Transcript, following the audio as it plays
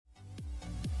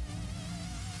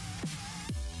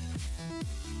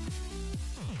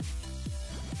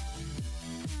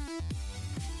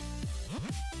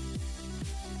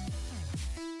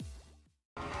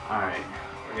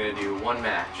one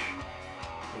match.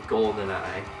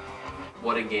 GoldenEye.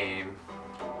 What a game.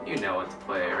 You know what to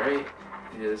play, right?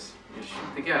 You just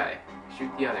shoot the guy. Shoot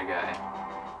the other guy.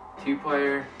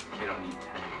 2-player. We don't need 10.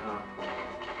 Oh.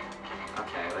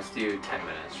 Okay, let's do 10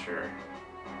 minutes, sure.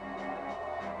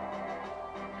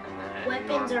 And then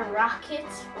Weapons or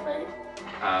rockets?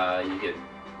 you get...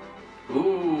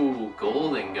 Ooh,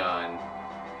 golden gun.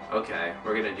 Okay,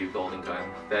 we're gonna do golden gun.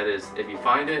 That is, if you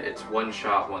find it, it's 1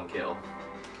 shot, 1 kill.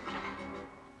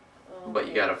 Okay. But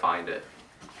you gotta find it.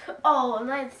 Oh, I'm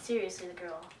not seriously the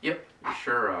girl. Yep, you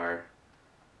sure are.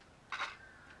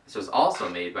 This was also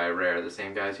made by Rare, the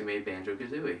same guys who made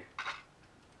Banjo-Kazooie.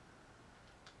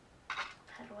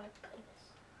 How do I play this?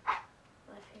 I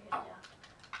figured it out.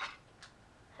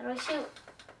 How do I shoot?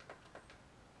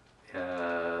 You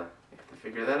have to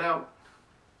figure that out.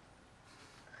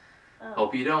 Oh.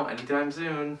 Hope you don't anytime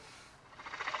soon.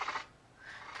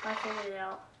 I figured it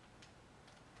out.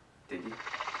 Did you?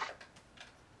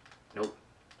 Nope.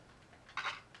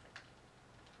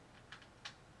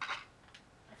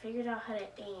 I figured out how to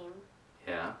aim.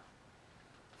 Yeah.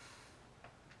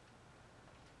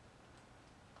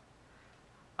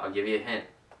 I'll give you a hint.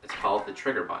 It's called the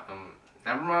trigger button.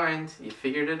 Never mind. You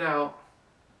figured it out.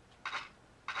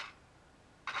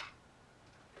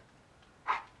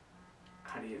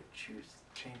 How do you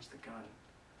change the gun?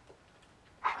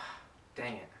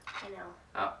 Dang it. I know.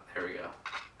 Oh, there we go.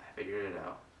 I figured it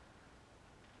out.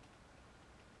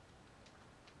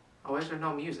 Oh, why is there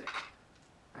no music?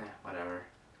 Whatever.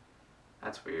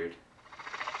 That's weird.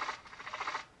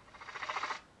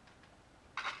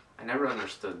 I never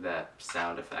understood that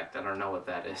sound effect. I don't know what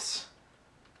that is.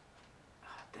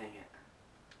 Oh, dang it.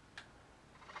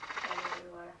 I know where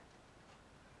you are.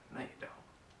 No, you don't.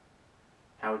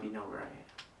 How would you know where I am?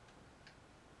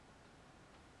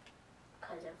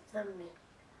 Because of the me.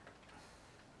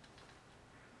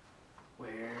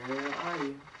 Where are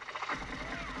you?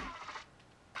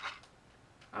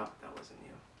 Oh, that wasn't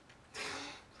you.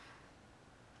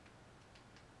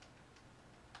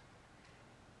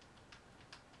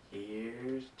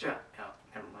 Here's John. Oh,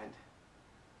 never mind.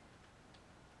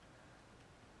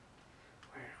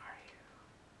 Where are you?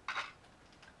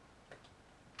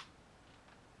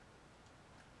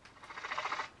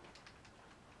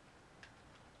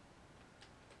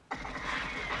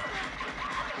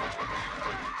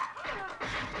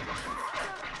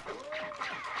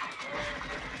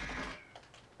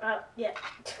 Yeah.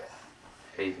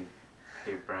 Hey,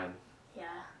 Brian.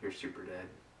 Yeah. You're super dead.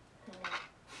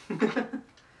 Yeah.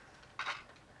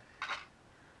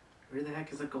 Where the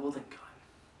heck is a golden gun?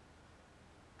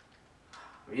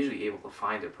 I'm usually able to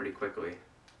find it pretty quickly.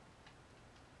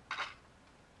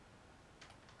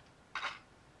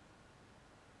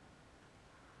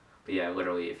 But yeah,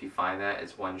 literally, if you find that,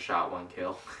 it's 1 shot, 1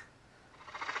 kill.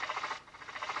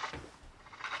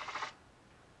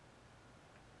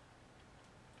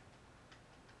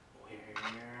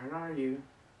 Where are you?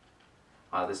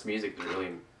 Wow, this music is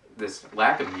really... This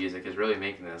lack of music is really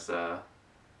making this,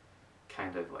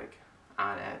 kind of like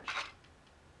on edge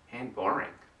and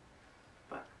boring,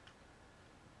 but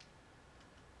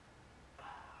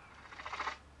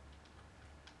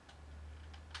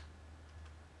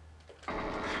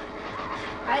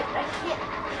I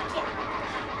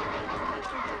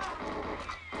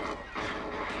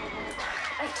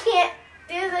can't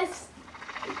do this.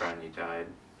 hey Brian, you died.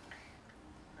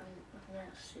 I'm not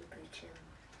super chill.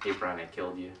 Hey Brian, I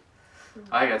killed you.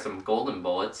 I got some golden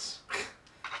bullets.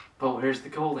 But where's the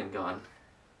golden gun?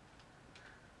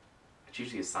 It's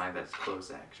usually a sign that it's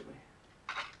close, actually.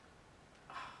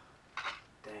 Oh,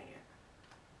 dang it.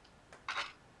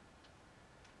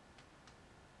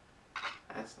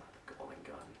 That's not the golden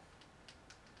gun.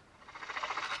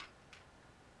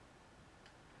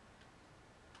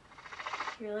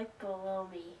 You're like below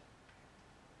me.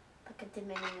 Look at the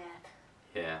mini map.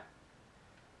 Yeah.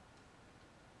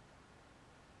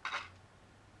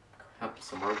 Up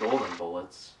some more golden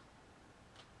bullets.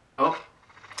 Oh,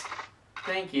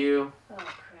 thank you.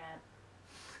 Oh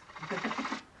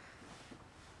crap.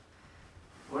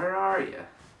 Where are you?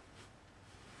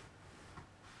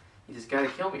 You just gotta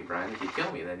kill me, Brian. If you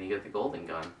kill me, then you get the golden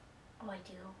gun. Oh, I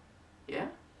do. Yeah?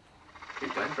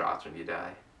 Your gun drops when you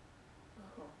die.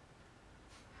 Oh.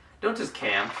 Don't just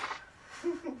camp.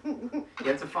 You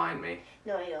have to find me.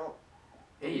 No, I don't.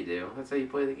 Yeah, you do. That's how you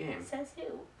play the game. Says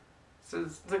who?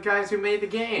 Says the guys who made the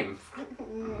game.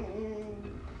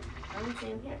 I'm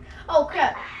sitting here. Oh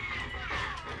crap!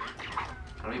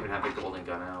 I don't even have the golden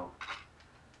gun out.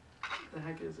 What the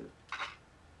heck is it?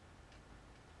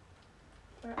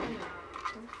 Where are you?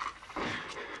 I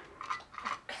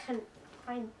can't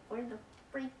find where the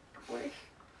freak were.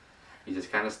 You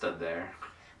just kind of stood there.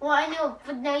 Well, I know,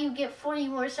 but now you get 40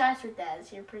 more shots with that,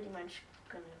 so you're pretty much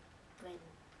gonna win.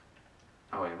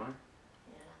 Oh, am I?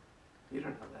 Yeah. You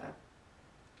don't know that.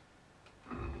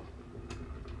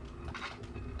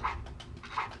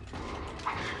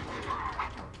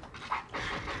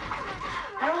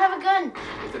 I don't have a gun.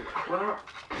 Is it, well,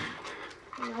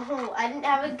 No, I didn't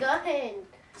have a gun.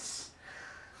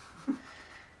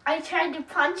 I tried to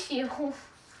punch you.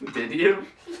 did you?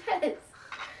 Yes.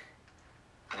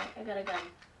 Alright, I got a gun.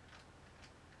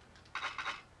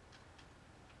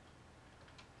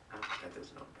 Oh, that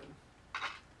doesn't open.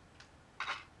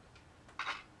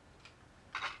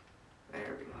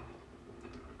 There we go.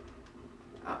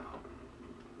 Uh-oh.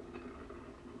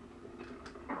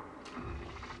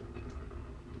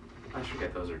 I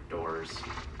forget those are doors.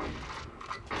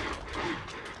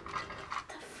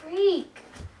 The freak.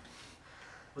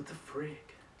 What the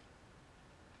freak?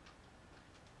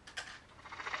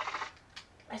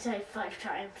 I died 5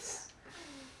 times.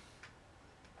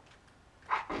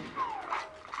 I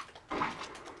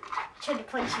tried to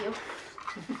punch you.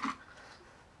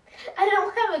 I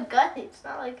don't have a gun. It's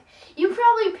not like... You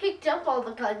probably picked up all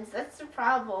the guns. That's the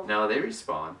problem. No, they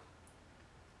respawn.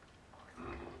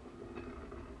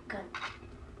 Gun.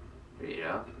 There you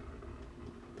go.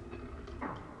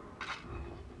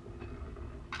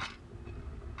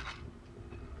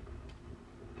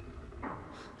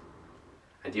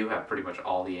 I do have pretty much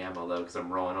all the ammo though, because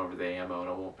I'm rolling over the ammo and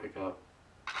I won't pick up.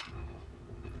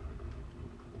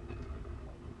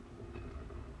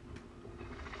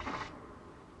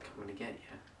 Coming to get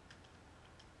you.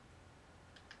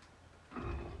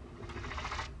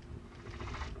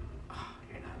 Oh,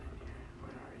 you're not in here.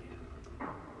 Where are you?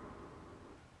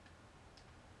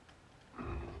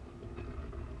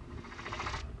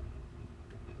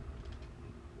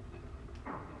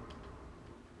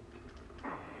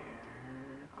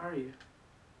 Where are you?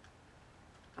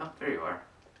 Oh, there you are.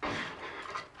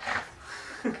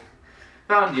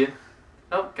 Found you.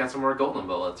 Oh, got some more golden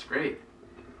bullets. Great.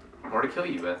 More to kill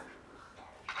you with.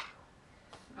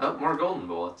 Oh, more golden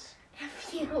bullets.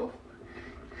 F you.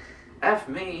 F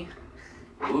me.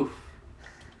 Oof.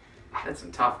 That's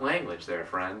some tough language there,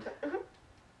 friend.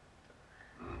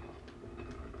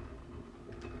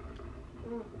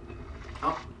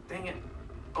 Oh, dang it.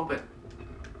 Open.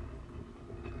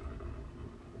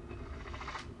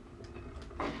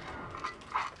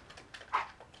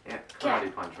 Yeah,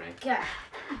 karate punch me. Die.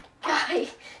 Die.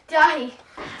 Die.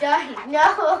 Die.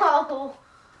 No.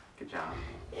 Good job.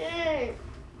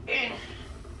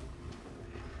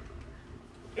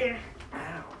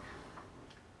 Ow.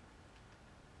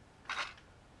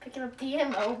 Picking up the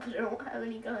ammo, but I don't have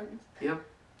any guns. Yep.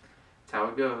 That's how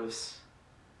it goes.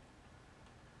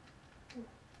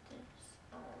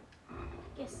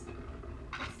 Yes.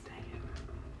 Dang it.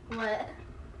 What?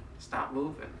 Stop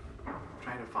moving. I'm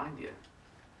trying to find you.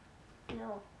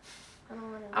 No. I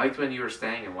don't want to. I liked when you were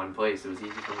staying in one place. It was easy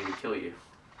for me to kill you.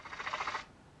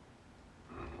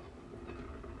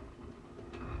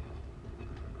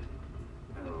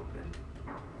 Open.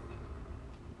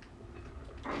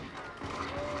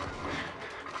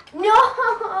 No!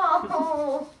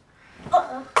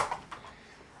 I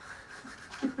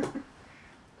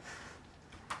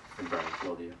probably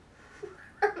killed you.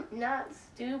 I'm not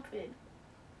stupid.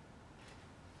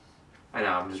 I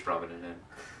know, I'm just rubbing it in.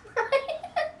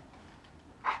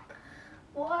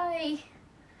 Why?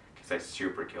 Because I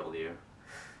super killed you.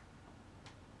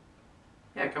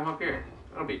 Yeah, come up here.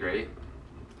 That'll be great.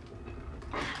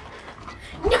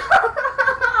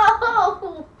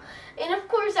 No! And of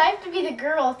course I have to be the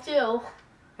girl too.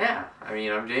 Yeah, I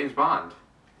mean, I'm James Bond.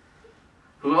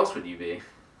 Who else would you be?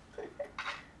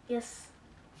 Yes.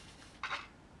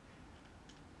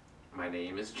 My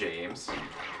name is James.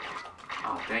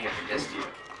 Oh, dang it, I missed you.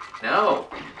 No!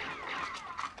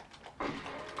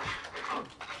 Oh,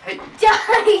 hey!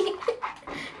 Die!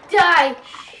 Die!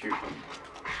 Shoot.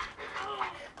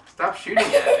 Stop shooting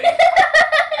at me.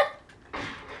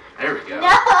 There we go.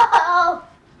 No!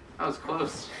 That was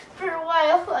close. For a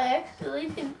while I actually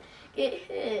didn't get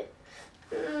hit.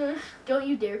 Don't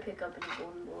you dare pick up any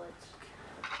golden bullets.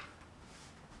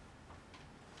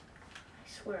 I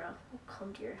swear I'll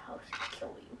come to your house and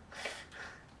kill you.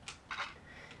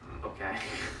 Okay.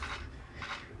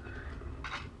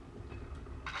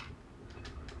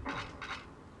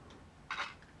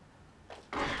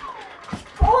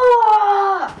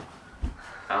 Oh!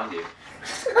 Found you.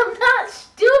 I'm not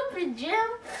stupid, Jim.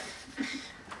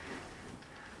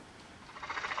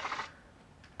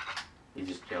 You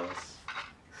just jealous.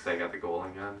 Because I got the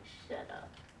golden gun. Shut up.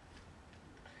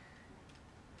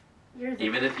 You're the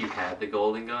Even if you had the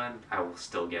golden gun, I will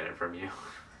still get it from you.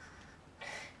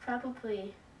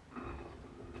 Probably.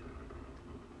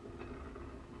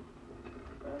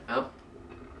 Oh,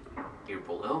 you're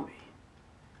below me.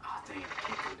 Oh, dang, I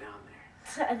can't go down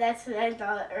there. That's what I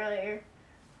thought earlier.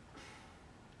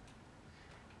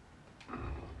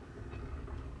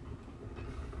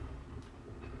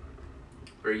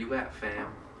 Where you at, fam?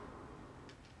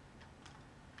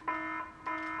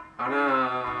 Oh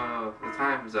no, the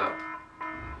time's up.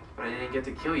 But I didn't get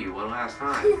to kill you one last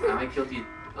time. I killed you.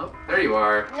 Oh, there you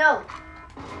are. No.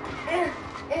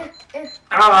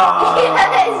 Oh!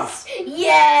 Yes!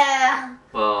 Yeah!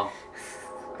 Well,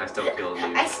 I still killed you.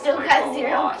 I still like, got a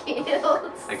 0 lot.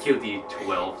 kills. I killed you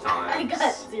 12 times. I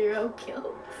got 0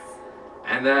 kills.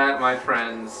 And that, my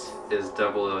friends, is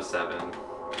 007.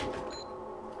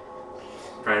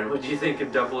 Friend, what'd you think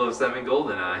of 007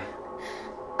 GoldenEye?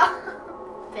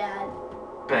 Bad.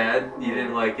 Bad? You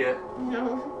didn't like it?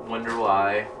 No. Wonder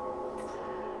why.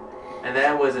 And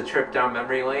that was a trip down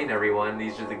memory lane, everyone.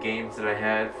 These are the games that I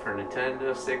had for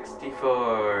Nintendo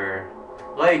 64.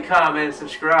 Like, comment,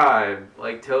 subscribe.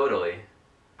 Like, totally.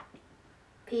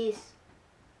 Peace.